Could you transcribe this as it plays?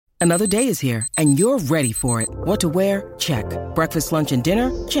Another day is here, and you're ready for it. What to wear? Check. Breakfast, lunch, and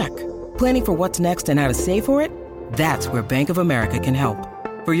dinner? Check. Planning for what's next and how to save for it? That's where Bank of America can help.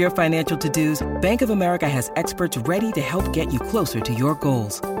 For your financial to-dos, Bank of America has experts ready to help get you closer to your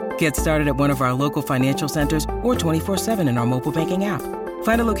goals. Get started at one of our local financial centers or 24/7 in our mobile banking app.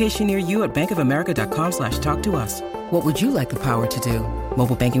 Find a location near you at bankofamerica.com/talktous. What would you like the power to do?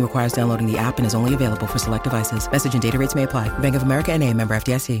 Mobile banking requires downloading the app and is only available for select devices. Message and data rates may apply. Bank of America N.A., member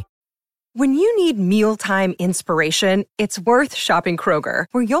FDIC. When you need mealtime inspiration, it's worth shopping Kroger,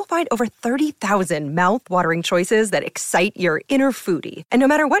 where you'll find over 30,000 mouth-watering choices that excite your inner foodie. And no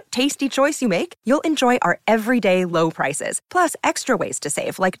matter what tasty choice you make, you'll enjoy our everyday low prices, plus extra ways to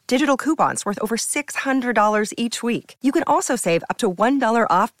save, like digital coupons worth over $600 each week. You can also save up to $1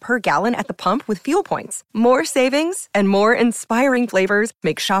 off per gallon at the pump with fuel points. More savings and more inspiring flavors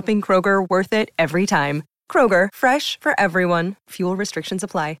make shopping Kroger worth it every time. Kroger, fresh for everyone. Fuel restrictions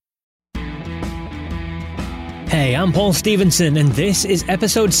apply. Hey, I'm Paul Stevenson, and this is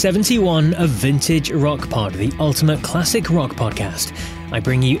episode 71 of Vintage Rock Pod, the ultimate classic rock podcast. I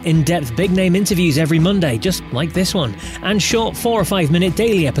bring you in-depth big-name interviews every Monday, just like this one, and short 4 or 5 minute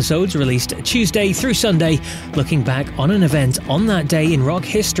daily episodes released Tuesday through Sunday, looking back on an event on that day in rock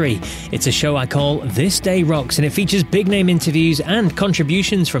history. It's a show I call This Day Rocks, and it features big-name interviews and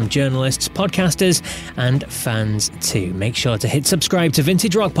contributions from journalists, podcasters, and fans too. Make sure to hit subscribe to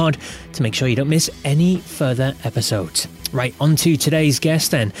Vintage Rock Pod to make sure you don't miss any further episodes. Right, on to today's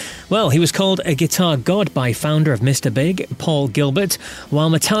guest then. Well, he was called a guitar god by founder of Mr. Big, Paul Gilbert, while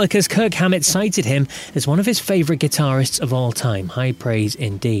Metallica's Kirk Hammett cited him as one of his favourite guitarists of all time. High praise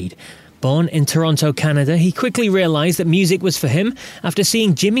indeed. Born in Toronto, Canada, he quickly realised that music was for him after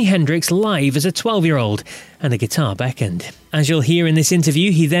seeing Jimi Hendrix live as a 12-year-old, and the guitar beckoned. As you'll hear in this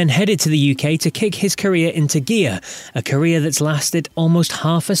interview, he then headed to the UK to kick his career into gear, a career that's lasted almost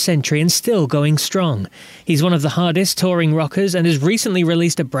half a century and still going strong. He's one of the hardest touring rockers and has recently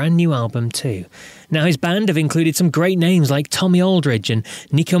released a brand new album too. Now, his band have included some great names like Tommy Aldridge and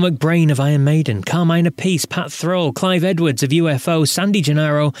Nico McBrain of Iron Maiden, Carmine Appice, Pat Thrall, Clive Edwards of UFO, Sandy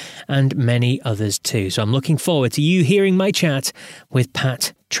Gennaro, and many others too. So I'm looking forward to you hearing my chat with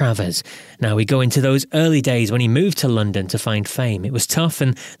Pat Travers. Now, we go into those early days when he moved to London to find fame. It was tough,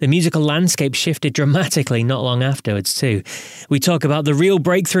 and the musical landscape shifted dramatically not long afterwards too. We talk about the real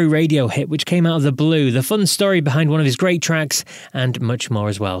breakthrough radio hit which came out of the blue, the fun story behind one of his great tracks, and much more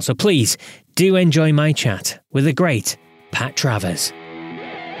as well. So please do enjoy my chat with the great Pat Travers.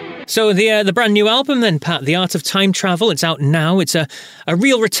 So the brand new album then, Pat, The Art of Time Travel, it's out now. It's a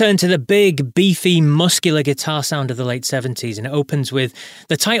real return to the big, beefy, muscular guitar sound of the late 70s, and it opens with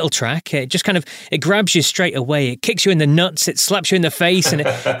the title track. It just it grabs you straight away. It kicks you in the nuts, it slaps you in the face, and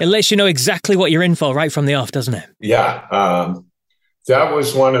it lets you know exactly what you're in for right from the off, doesn't it? Yeah, that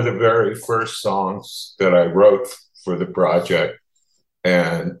was one of the very first songs that I wrote for the project,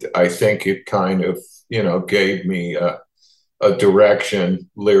 and I think it kind of, gave me a direction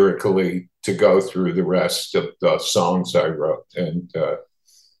lyrically to go through the rest of the songs I wrote. And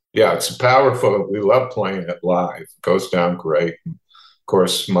it's powerful. We love playing it live. It goes down great. And of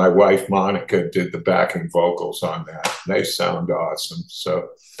course, my wife, Monica, did the backing vocals on that. They sound awesome. So,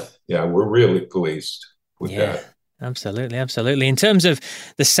 we're really pleased with that. Absolutely, absolutely. In terms of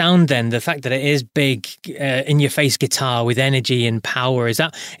the sound then, the fact that it is big, in-your-face guitar with energy and power, is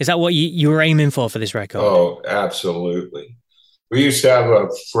that what you were aiming for this record? Oh, absolutely. We used to have a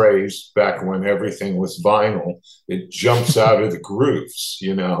phrase back when everything was vinyl, it jumps out of the grooves,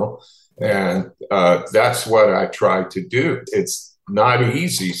 and that's what I try to do. It's not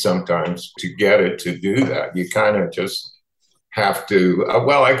easy sometimes to get it to do that. You kind of just have to,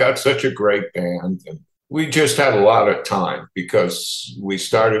 I got such a great band, and we just had a lot of time because we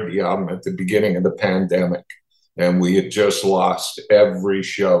started the album at the beginning of the pandemic, and we had just lost every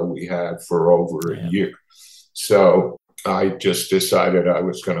show we had for over a year. So I just decided I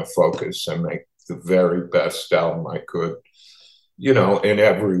was going to focus and make the very best album I could, in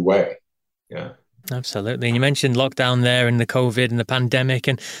every way. Yeah. Absolutely. And you mentioned lockdown there and the COVID and the pandemic,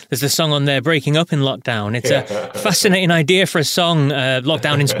 and there's a song on there, Breaking Up in Lockdown. It's a fascinating idea for a song,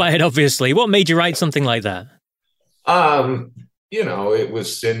 lockdown inspired, obviously. What made you write something like that? It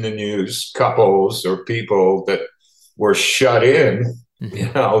was in the news, couples or people that were shut in,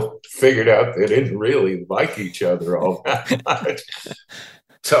 figured out they didn't really like each other all that much.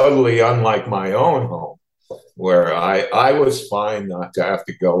 Totally unlike my own home, where I was fine not to have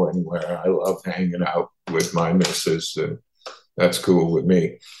to go anywhere. I love hanging out with my missus, and that's cool with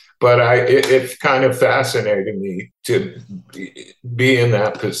me. But it kind of fascinated me to be in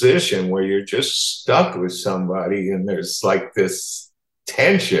that position where you're just stuck with somebody, and there's like this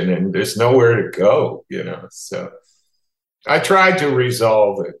tension and there's nowhere to go, So I tried to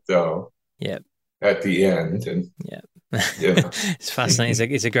resolve it though. Yeah. At the end, and yeah. It's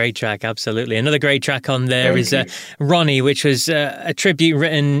fascinating. It's a great track, absolutely. Another great track on there is Ronnie, which was a tribute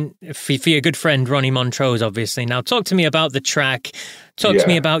written for your good friend Ronnie Montrose, obviously. Now, talk to me about the track. Talk to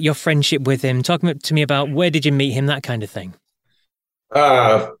me about your friendship with him. Talk to me about where did you meet him, that kind of thing.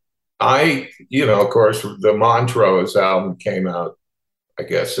 Of course, the Montrose album came out, I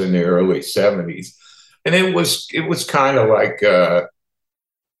guess, in the early 70s. And it was kind of like the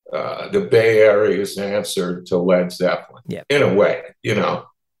Bay Area's answer to Led Zeppelin, in a way,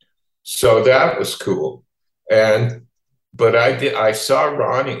 So that was cool. But I saw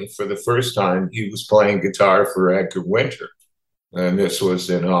Ronnie for the first time. He was playing guitar for Edgar Winter. And this was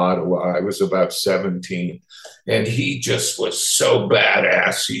in Ottawa. I was about 17. And he just was so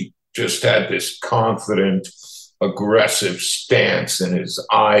badass. He just had this confident, aggressive stance, and his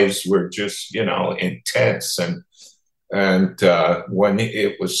eyes were just, intense. And when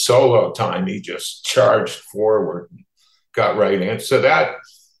it was solo time, he just charged forward, and got right in. So that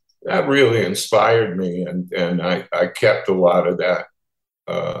really inspired me, and I kept a lot of that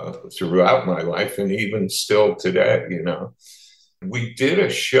throughout my life, and even still today. We did a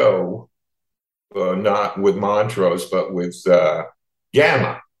show, not with Montrose, but with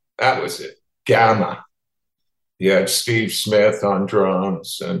Gamma. That was it, Gamma. You had Steve Smith on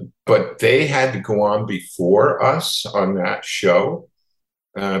drums, but they had to go on before us on that show.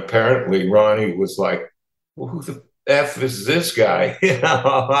 And apparently Ronnie was like, well, who the F is this guy?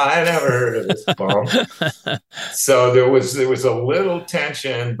 I never heard of this bum. So there was a little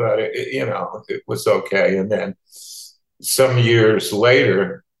tension, but it was okay. And then some years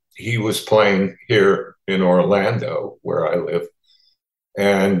later, he was playing here in Orlando, where I live.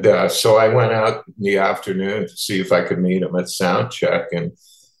 And so I went out in the afternoon to see if I could meet him at sound check. And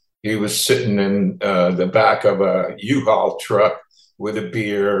he was sitting in the back of a U-Haul truck with a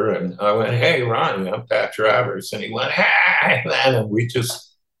beer. And I went, hey, Ronnie, I'm Pat Travers. And he went, hey, man. And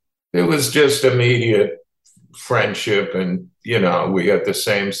it was just immediate friendship. And, we had the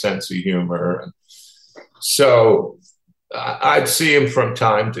same sense of humor. And so I'd see him from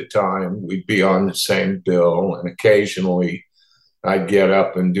time to time. We'd be on the same bill. And occasionally I'd get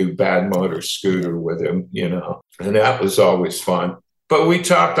up and do Bad Motor Scooter with him, and that was always fun. But we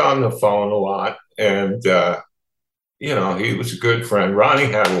talked on the phone a lot, and, he was a good friend.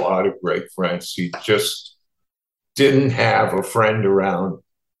 Ronnie had a lot of great friends. He just didn't have a friend around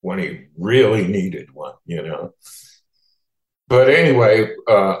when he really needed one, But anyway,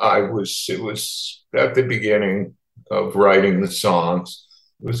 it was at the beginning of writing the songs.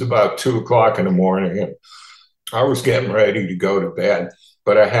 It was about 2:00 in the morning, and I was getting ready to go to bed,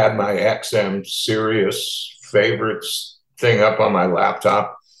 but I had my XM Sirius favorites thing up on my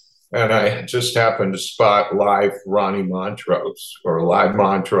laptop, and I just happened to spot live Ronnie Montrose, or live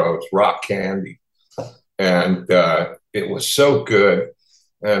Montrose, Rock Candy. And it was so good.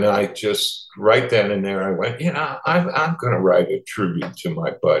 And I just, right then and there, I went, I'm going to write a tribute to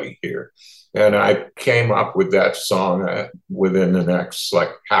my buddy here. And I came up with that song within the next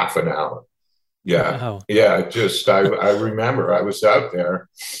half an hour. Yeah. Wow. Yeah. I remember I was out there,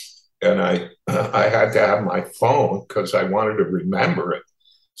 and I had to have my phone because I wanted to remember it.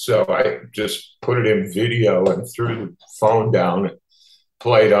 So I just put it in video and threw the phone down and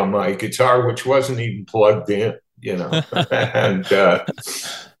played on my guitar, which wasn't even plugged in, but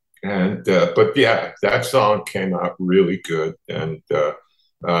yeah, that song came out really good. And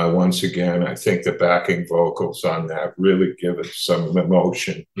once again, I think the backing vocals on that really give it some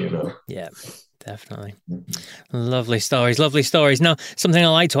emotion, Yeah. Definitely. Lovely stories. Now, something I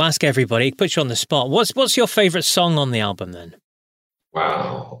like to ask everybody, puts you on the spot. What's your favorite song on the album then?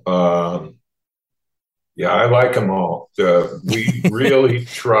 Wow. Yeah, I like them all. We really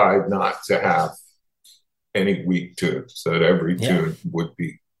tried not to have any weak tunes, so that every tune would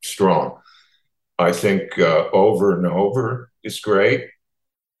be strong. I think Over and Over is great.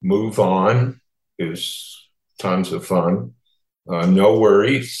 Move On is tons of fun. No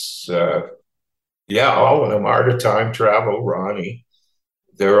Worries. All of them. Art of Time Travel, Ronnie.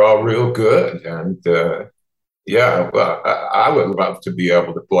 They're all real good. And I would love to be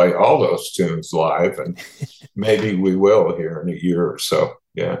able to play all those tunes live, and maybe we will here in a year or so.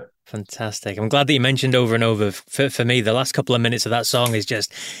 Yeah. Fantastic. I'm glad that you mentioned Over and Over. For me, the last couple of minutes of that song is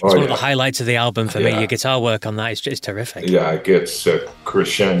just one of the highlights of the album for me. Your guitar work on that is just terrific. Yeah, it gets a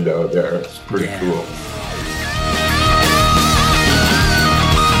crescendo there. It's pretty cool.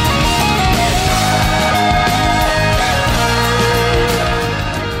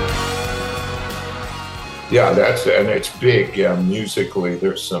 Yeah, and it's big. Yeah, musically,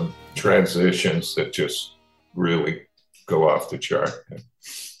 there's some transitions that just really go off the chart.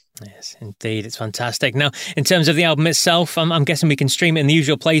 Yes, indeed. It's fantastic. Now, in terms of the album itself, I'm guessing we can stream it in the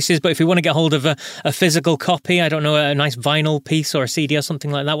usual places, but if we want to get hold of a physical copy, I don't know, a nice vinyl piece or a CD or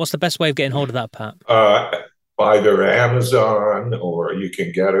something like that, what's the best way of getting hold of that, Pat? Either Amazon or you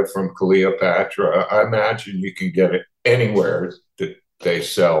can get it from Cleopatra. I imagine you can get it anywhere that they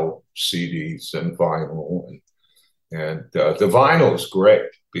sell CDs and vinyl. And the vinyl is great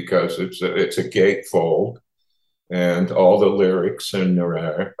because it's a gatefold. And all the lyrics are in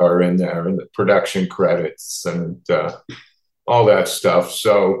there, and the production credits and all that stuff.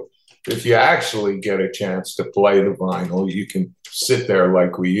 So if you actually get a chance to play the vinyl, you can sit there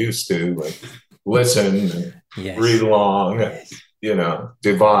like we used to and listen and read along,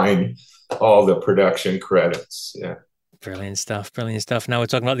 divine all the production credits. Yeah. Brilliant stuff. Now we're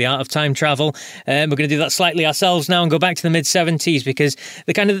talking about the art of time travel. We're going to do that slightly ourselves now and go back to the mid-70s, because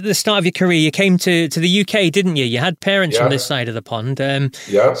the start of your career, you came to the UK, didn't you? You had parents from this side of the pond.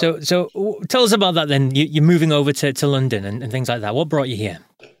 So tell us about that then. You're moving over to London and things like that. What brought you here?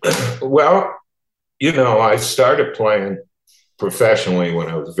 Well, I started playing professionally when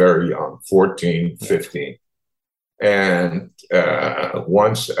I was very young, 14, 15. And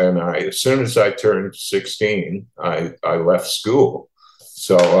as soon as I turned 16, I left school.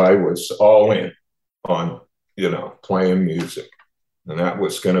 So I was all in on, playing music. And that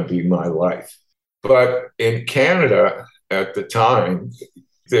was going to be my life. But in Canada at the time,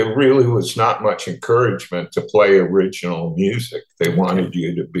 there really was not much encouragement to play original music. They wanted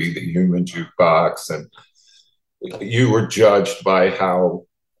you to be the human jukebox, and you were judged by how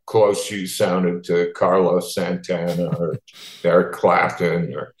close you sounded to Carlos Santana or Eric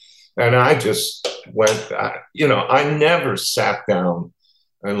Clapton, and I just went, I never sat down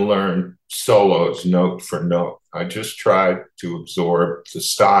and learned solos note for note. I just tried to absorb the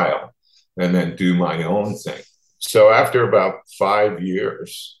style and then do my own thing. So after about 5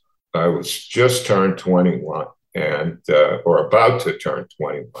 years, I was just turned 21 or about to turn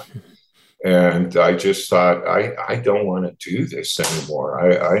 21. And I just thought, I don't want to do this anymore.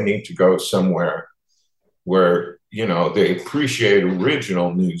 I need to go somewhere where, they appreciate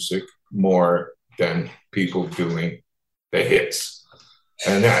original music more than people doing the hits.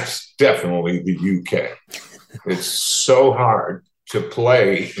 And that's definitely the UK. It's so hard to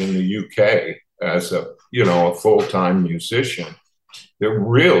play in the UK as a full-time musician. That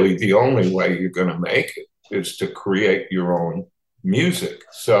really the only way you're going to make it is to create your own music.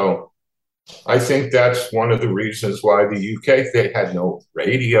 So I think that's one of the reasons why the UK, they had no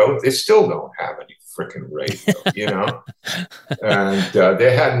radio. They still don't have any freaking radio, And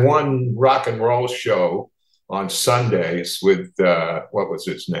they had one rock and roll show on Sundays with, what was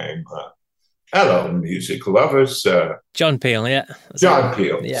his name? Hello, music lovers. John Peel, yeah. John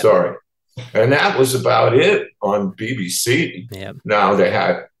Peel, sorry. And that was about it on BBC. Yeah. Now they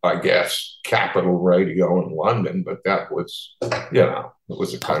had, I guess, Capital Radio in London, but that was, it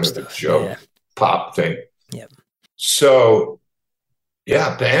was a kind of a joke, pop thing. Yeah. So,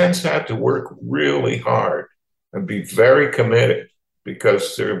 bands had to work really hard and be very committed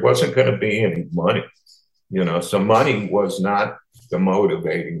because there wasn't going to be any money, So money was not the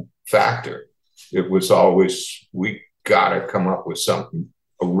motivating factor. It was always, we got to come up with something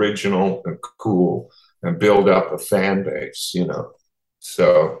original and cool and build up a fan base,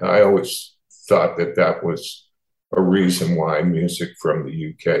 So I always thought that was a reason why music from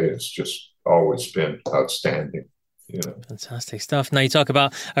the UK has just always been outstanding. Fantastic stuff. Now you talk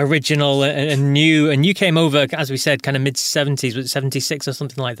about original and new, and you came over, as we said, kind of mid-70s, was it 76 or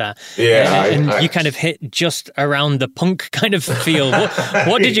something like that? Yeah. You kind of hit just around the punk kind of feel.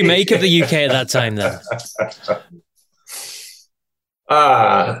 What did you make of the UK at that time then?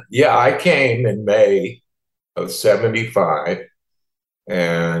 I came in May of 75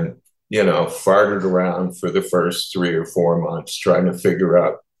 and, farted around for the first 3 or 4 months trying to figure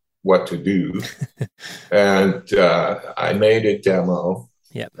out what to do. And I made a demo.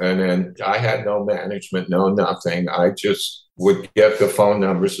 Yep. And then I had no management, no nothing. I just would get the phone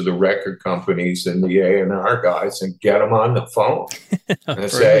numbers of the record companies and the A&R guys and get them on the phone and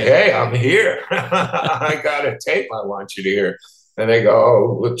say, hey, I'm here. I got a tape I want you to hear. And they go,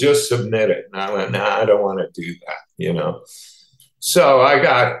 oh, well, just submit it. And I went, I don't want to do that, So I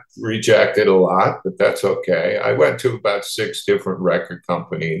got rejected a lot, but that's okay. I went to about 6 different record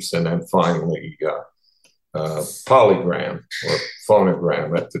companies and then finally Polygram or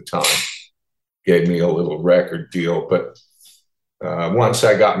Phonogram at the time gave me a little record deal. But once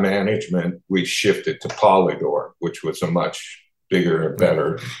I got management, we shifted to Polydor, which was a much bigger and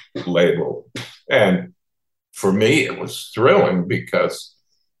better label. And for me, it was thrilling because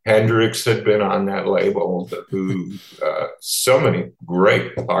Hendrix had been on that label, who so many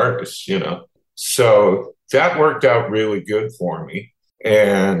great artists, you know. So that worked out really good for me.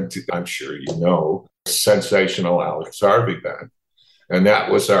 And I'm sure you know, Sensational Alex Harvey Band. And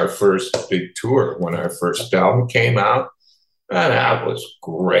that was our first big tour when our first album came out. And that was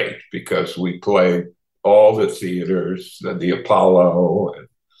great because we played all the theaters, the Apollo, and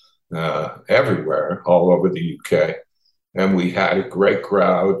everywhere, all over the UK. And we had a great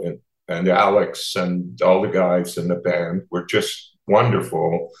crowd. And Alex and all the guys in the band were just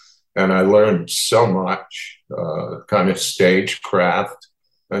wonderful. And I learned so much kind of stagecraft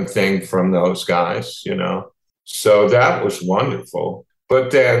and thing from those guys, you know. So that was wonderful.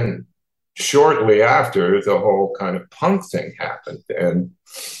 But then shortly after, the whole kind of punk thing happened. And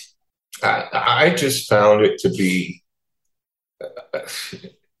I just found it to be,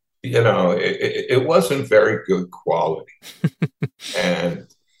 you know, it wasn't very good quality. And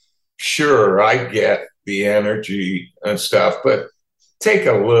sure, I get the energy and stuff, but take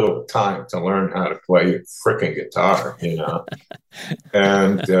a little time to learn how to play a freaking guitar, you know.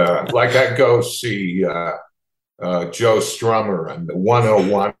 And like I go see Joe Strummer and the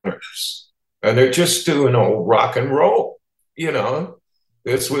 101ers, and they're just doing old rock and roll, you know.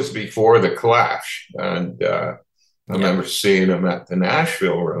 This was before the Clash, and I remember seeing them at the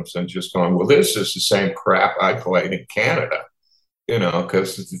Nashville rooms and just going, well, this is the same crap I played in Canada, you know,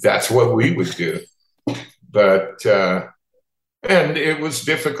 because that's what we would do. But and it was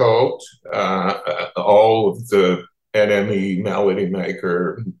difficult. All of the NME, Melody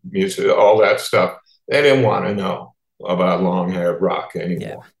Maker, music, all that stuff, they didn't want to know about long-haired rock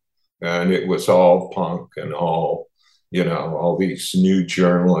anymore. Yeah. And it was all punk and all, you know, all these new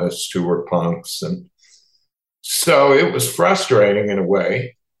journalists who were punks. And so it was frustrating in a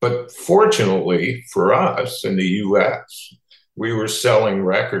way. But fortunately for us in the US, we were selling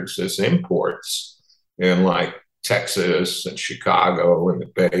records as imports in like Texas and Chicago and the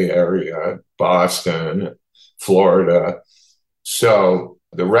Bay Area, Boston, Florida. So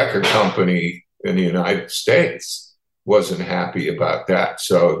the record company in the United States wasn't happy about that.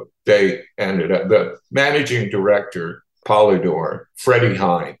 So they ended up, the managing director, Polydor, Freddie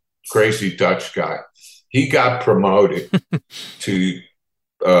Hine, crazy Dutch guy, he got promoted to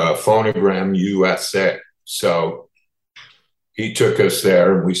Phonogram USA. So he took us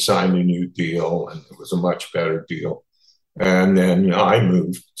there and we signed a new deal, and it was a much better deal. And then I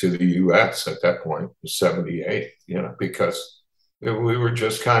moved to the US at that point, 78, you know, because we were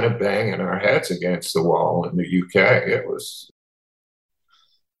just kind of banging our heads against the wall in the UK. It was,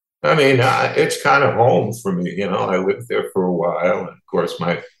 I mean, it's kind of home for me. You know, I lived there for a while. And of course,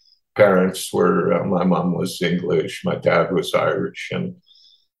 my parents were, my mom was English, my dad was Irish. And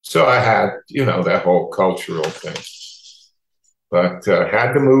so I had, you know, that whole cultural thing. But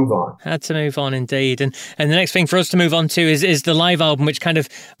had to move on. Had to move on, indeed. And the next thing for us to move on to is the live album, which kind of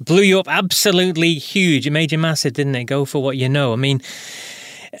blew you up absolutely huge. It made you massive, didn't it? Go For What You Know. I mean,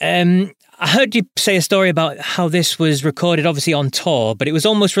 I heard you say a story about how this was recorded, obviously on tour, but it was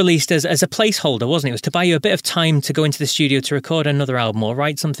almost released as a placeholder, wasn't it? It was to buy you a bit of time to go into the studio to record another album or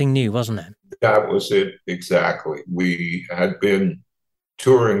write something new, wasn't it? That was it, exactly. We had been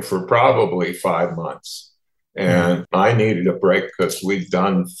touring for probably 5 months. And I needed a break because we'd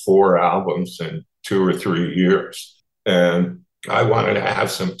done 4 albums in 2 or 3 years. And I wanted to have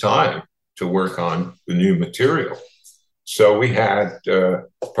some time to work on the new material. So we had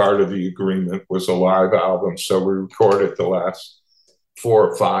part of the agreement was a live album. So we recorded the last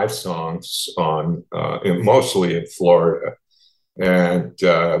 4 or 5 songs on mostly in Florida. And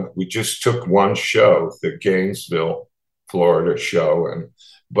we just took one show, the Gainesville, Florida show.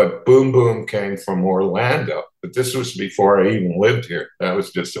 But Boom Boom came from Orlando. But this was before I even lived here. That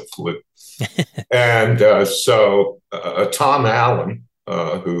was just a fluke. And so Tom Allen,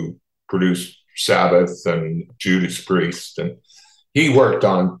 who produced Sabbath and Judas Priest, and he worked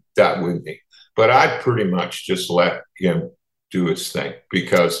on that with me. But I pretty much just let him do his thing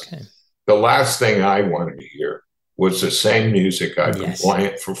because the last thing I wanted to hear was the same music I'd been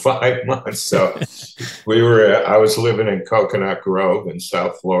playing for 5 months. So I was living in Coconut Grove in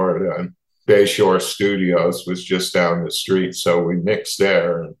South Florida, and Bayshore Studios was just down the street. So we mixed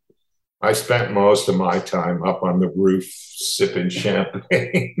there. And I spent most of my time up on the roof sipping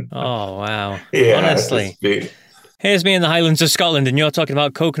champagne. Oh, wow. Yeah, honestly. Here's me in the Highlands of Scotland, and you're talking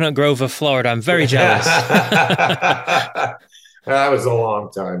about Coconut Grove of Florida. I'm very jealous. That was a long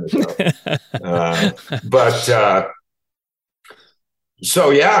time ago.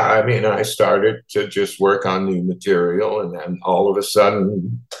 So, yeah, I mean, I started to just work on new material. And then all of a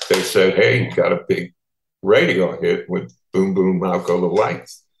sudden they said, hey, you got a big radio hit with Boom Boom Out Go the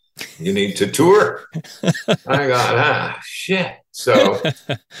Lights. You need to tour. I got, shit. So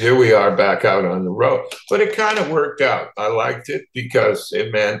here we are back out on the road. But it kind of worked out. I liked it because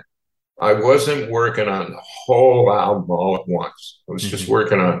it meant I wasn't working on the whole album all at once. I was just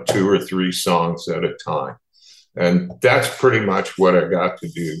working on 2 or 3 songs at a time. And that's pretty much what I got to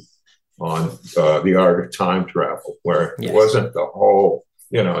do on The Art of Time Travel, where it wasn't the whole,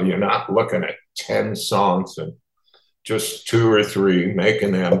 you're not looking at 10 songs and just 2 or 3,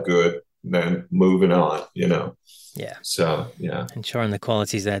 making them good, and then moving on, Yeah. So, yeah. Ensuring the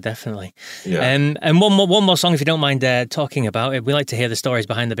quality's there, definitely. Yeah. And one more song, if you don't mind talking about it. We like to hear the stories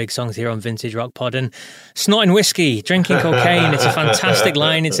behind the big songs here on Vintage Rock Pod. And snorting whiskey, drinking cocaine, it's a fantastic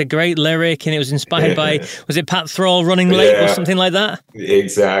line. It's a great lyric, and it was inspired by, was it Pat Thrall running late or something like that?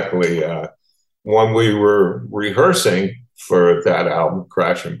 Exactly. When we were rehearsing for that album,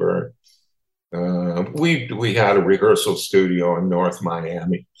 Crash and Burn, we had a rehearsal studio in North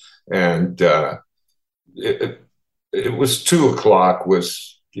Miami, and it was 2:00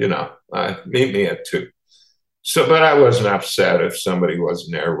 was, meet me at 2. So, but I wasn't upset if somebody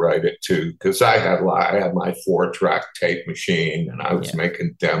wasn't there right at 2, because I had my 4-track tape machine, and I was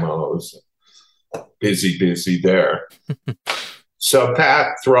making demos, busy there. So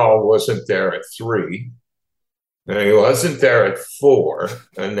Pat Thrall wasn't there at 3, and he wasn't there at 4,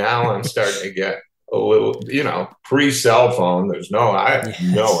 and now I'm starting to get a little, pre-cell phone. I have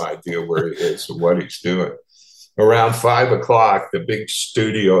no idea where he is or what he's doing. Around 5:00, the big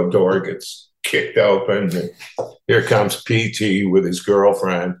studio door gets kicked open, and here comes PT with his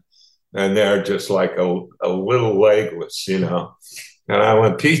girlfriend, and they're just like a little legless, And I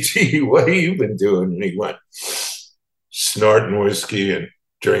went, PT, what have you been doing? And he went, snorting whiskey and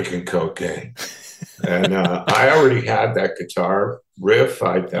drinking cocaine. And I already had that guitar riff.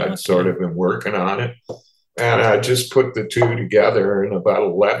 I'd sort of been working on it. And I just put the 2 together in about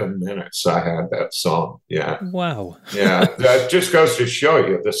 11 minutes. I had that song. Yeah. Wow. Yeah. That just goes to show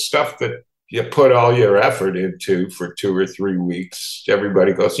you the stuff that you put all your effort into for 2 or 3 weeks.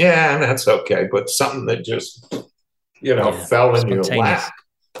 Everybody goes, yeah, that's okay. But something that just, fell in your lap.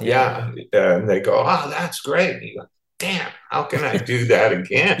 Yeah. And they go, oh, that's great. And you go, damn, how can I do that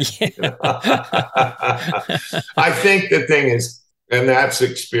again? I think the thing is, and that's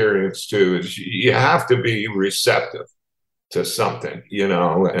experience too, is you have to be receptive to something,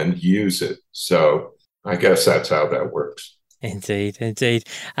 and use it. So I guess that's how that works. Indeed. And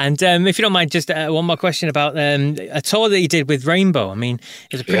if you don't mind, just one more question about a tour that you did with Rainbow. I mean,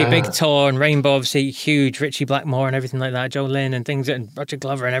 it was a pretty big tour, and Rainbow, obviously huge, Richie Blackmore and everything like that, Joe Lynn and things, and Roger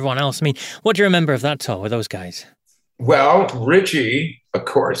Glover and everyone else. I mean, what do you remember of that tour with those guys? Well, Richie, of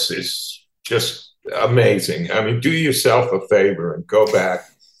course, is just amazing. I mean, do yourself a favor and go back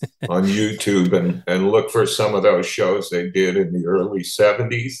on YouTube and look for some of those shows they did in the early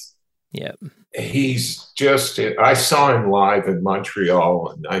 70s. Yeah. He's just, I saw him live in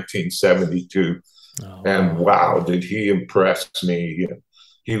Montreal in 1972. Oh, and wow, did he impress me.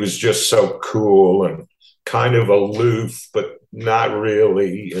 He was just so cool and kind of aloof, but not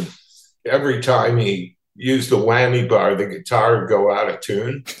really. And every time he used the whammy bar, the guitar would go out of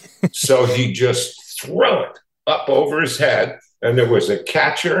tune. So he just throw it up over his head. And there was a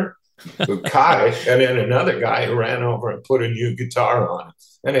catcher who caught it, and then another guy who ran over and put a new guitar on it.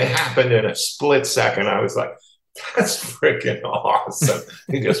 And it happened in a split second. I was like, that's freaking awesome.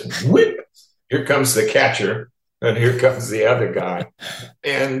 He just whip, here comes the catcher, and here comes the other guy.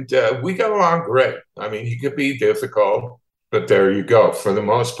 And we got along great. I mean, he could be difficult, but there you go. For the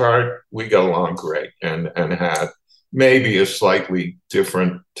most part, we got along great and had maybe a slightly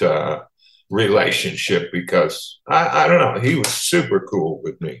different relationship because I don't know. He was super cool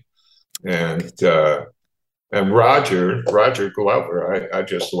with me. And Roger Glover, I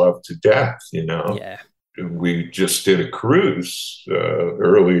just love to death, Yeah. We just did a cruise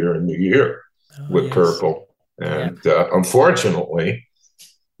earlier in the year with Purple. And unfortunately,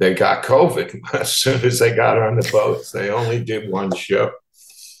 they got COVID as soon as they got on the boats. They only did one show.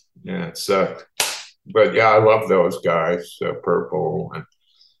 Yeah, it sucked. But yeah, I love those guys, Purple.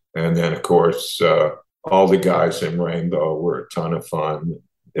 And then, of course, all the guys in Rainbow were a ton of fun.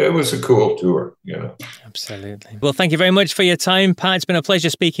 It was a cool tour, Absolutely. Well, thank you very much for your time, Pat. It's been a pleasure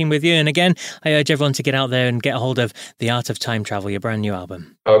speaking with you. And again, I urge everyone to get out there and get a hold of The Art of Time Travel, your brand new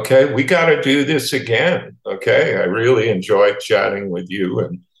album. Okay, we got to do this again. Okay, I really enjoyed chatting with you.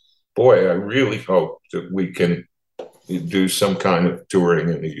 And boy, I really hope that we can do some kind of touring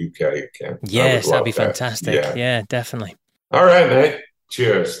in the UK again. Yes, that'd be fantastic. Yeah, definitely. All right, mate.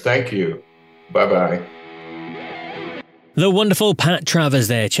 Cheers. Thank you. Bye-bye. The wonderful Pat Travers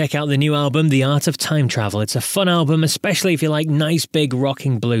there. Check out the new album, The Art of Time Travel. It's a fun album, especially if you like nice big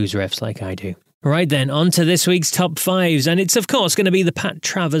rocking blues riffs like I do. Right then, on to this week's Top 5s, and it's of course going to be the Pat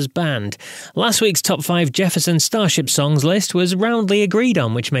Travers Band. Last week's Top 5 Jefferson Starship songs list was roundly agreed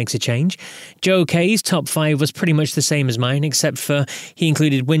on, which makes a change. Joe Kay's Top 5 was pretty much the same as mine, except for he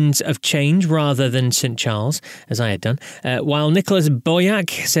included Winds of Change rather than St. Charles, as I had done, while Nicholas Boyack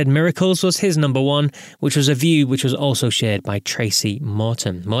said Miracles was his number 1, which was a view which was also shared by Tracy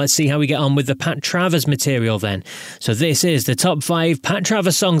Morton. Well, let's see how we get on with the Pat Travers material then. So this is the Top 5 Pat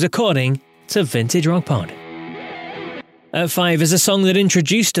Travers songs according to Vintage Rock Pod. At 5 is a song that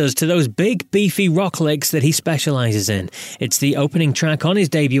introduced us to those big, beefy rock licks that he specialises in. It's the opening track on his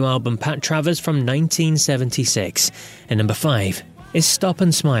debut album, Pat Travers, from 1976. And number 5 is Stop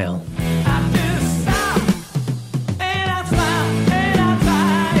and Smile.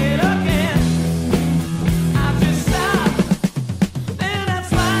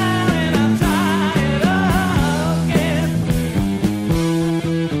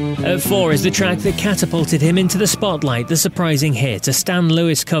 At 4 is the track that catapulted him into the spotlight, the surprising hit, a Stan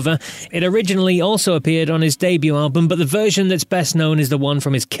Lewis cover. It originally also appeared on his debut album, but the version that's best known is the one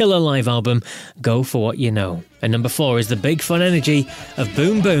from his killer live album, Go For What You Know. And number 4 is the big fun energy of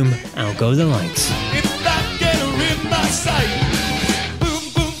Boom Boom, Out Go the Lights. If I get her in my sight, boom,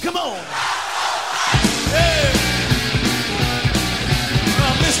 boom, come on. Hey,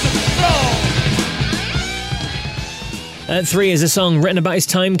 Mr. Frog. At 3 is a song written about his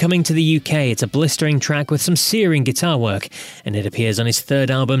time coming to the UK. It's a blistering track with some searing guitar work, and it appears on his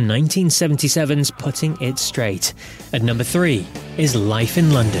third album, 1977's Putting It Straight. At number 3 is Life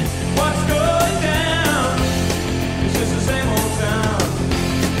in London. What's going down? It's just the same old town.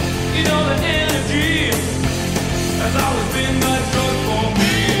 You know the energy has always been my drug for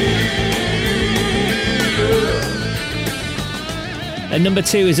me. At number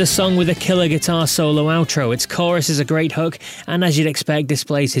 2 is a song with a killer guitar solo outro. Its chorus is a great hook, and as you'd expect,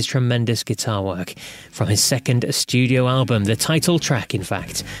 displays his tremendous guitar work. From his second studio album, the title track, in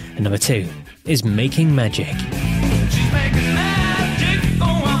fact. At number 2 is Making Magic. She's making magic.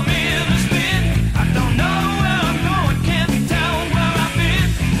 Oh, I'm in a spin. I don't know where I'm going, can't tell where I've been.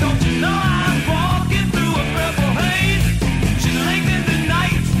 Don't you know I'm walking through a purple haze? She's lengthened the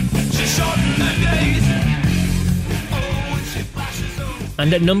night, she's shortened the days. Oh, when she flashes over.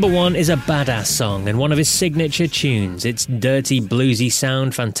 And at number 1 is a badass song and one of his signature tunes. Its dirty, bluesy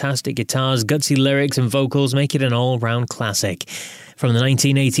sound, fantastic guitars, gutsy lyrics and vocals make it an all-round classic. From the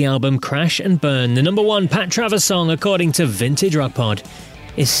 1980 album Crash and Burn, the number 1 Pat Travers song, according to Vintage Rock Pod,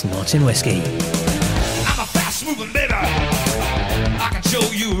 is Snortin' Whiskey. I'm a fast-moving baby. I can show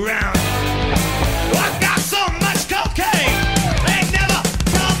you around. I've got so much cocaine, ain't never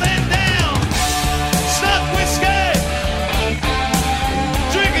coming down. Snort whiskey,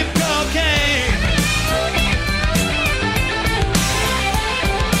 drinking cocaine.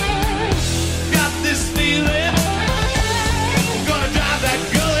 Got this feeling, gonna drive that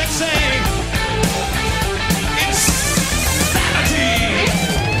girl insane.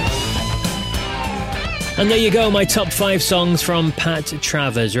 And there you go, my top 5 songs from Pat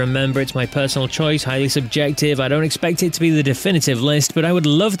Travers. Remember, it's my personal choice, highly subjective. I don't expect it to be the definitive list, but I would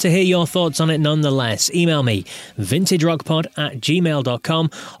love to hear your thoughts on it nonetheless. Email me,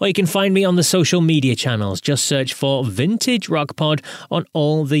 vintagerockpod@gmail.com, or you can find me on the social media channels. Just search for Vintage Rock Pod on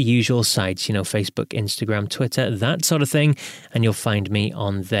all the usual sites, you know, Facebook, Instagram, Twitter, that sort of thing, and you'll find me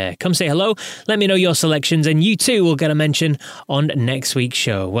on there. Come say hello, let me know your selections, and you too will get a mention on next week's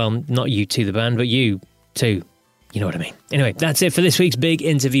show. Well, not you two, the band, but you too. You know what I mean. Anyway, that's it for this week's big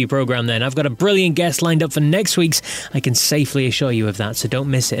interview program then. I've got a brilliant guest lined up for next week's. I can safely assure you of that, so don't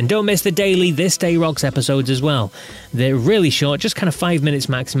miss it. And don't miss the daily This Day Rocks episodes as well. They're really short, just kind of 5 minutes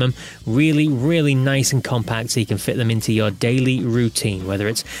maximum. Really, really nice and compact, so you can fit them into your daily routine, whether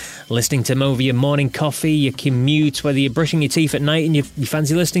it's listening to them over your morning coffee, your commute, whether you're brushing your teeth at night and you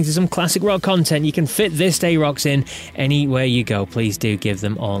fancy listening to some classic rock content. You can fit This Day Rocks in anywhere you go. Please do give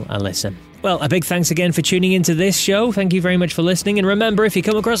them all a listen. Well, a big thanks again for tuning into this show. Thank you very much for listening. And remember, if you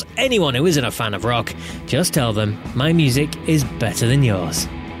come across anyone who isn't a fan of rock, just tell them my music is better than yours.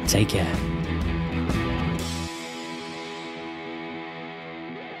 Take care.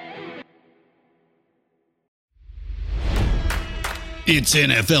 It's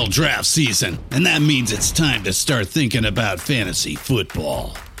NFL draft season, and that means it's time to start thinking about fantasy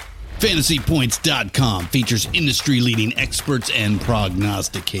football. FantasyPoints.com features industry-leading experts and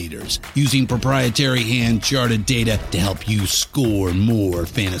prognosticators using proprietary hand-charted data to help you score more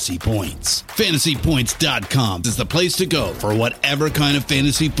fantasy points. FantasyPoints.com is the place to go for whatever kind of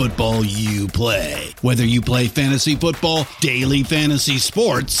fantasy football you play. Whether you play fantasy football, daily fantasy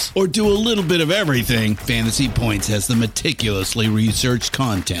sports, or do a little bit of everything, Fantasy Points has the meticulously researched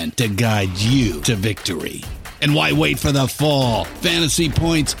content to guide you to victory. And why wait for the fall? Fantasy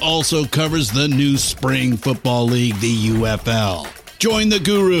Points also covers the new spring football league, the UFL. Join the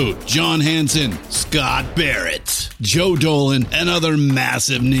guru, John Hansen, Scott Barrett, Joe Dolan, and other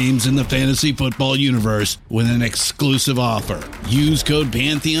massive names in the fantasy football universe with an exclusive offer. Use code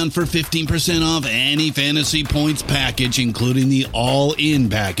Pantheon for 15% off any Fantasy Points package, including the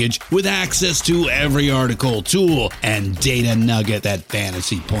all-in package, with access to every article, tool, and data nugget that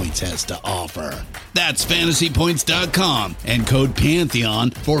Fantasy Points has to offer. That's FantasyPoints.com and code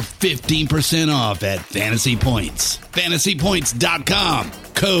Pantheon for 15% off at Fantasy Points. FantasyPoints.com,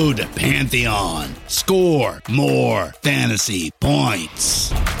 code Pantheon. Score more fantasy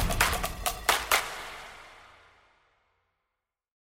points.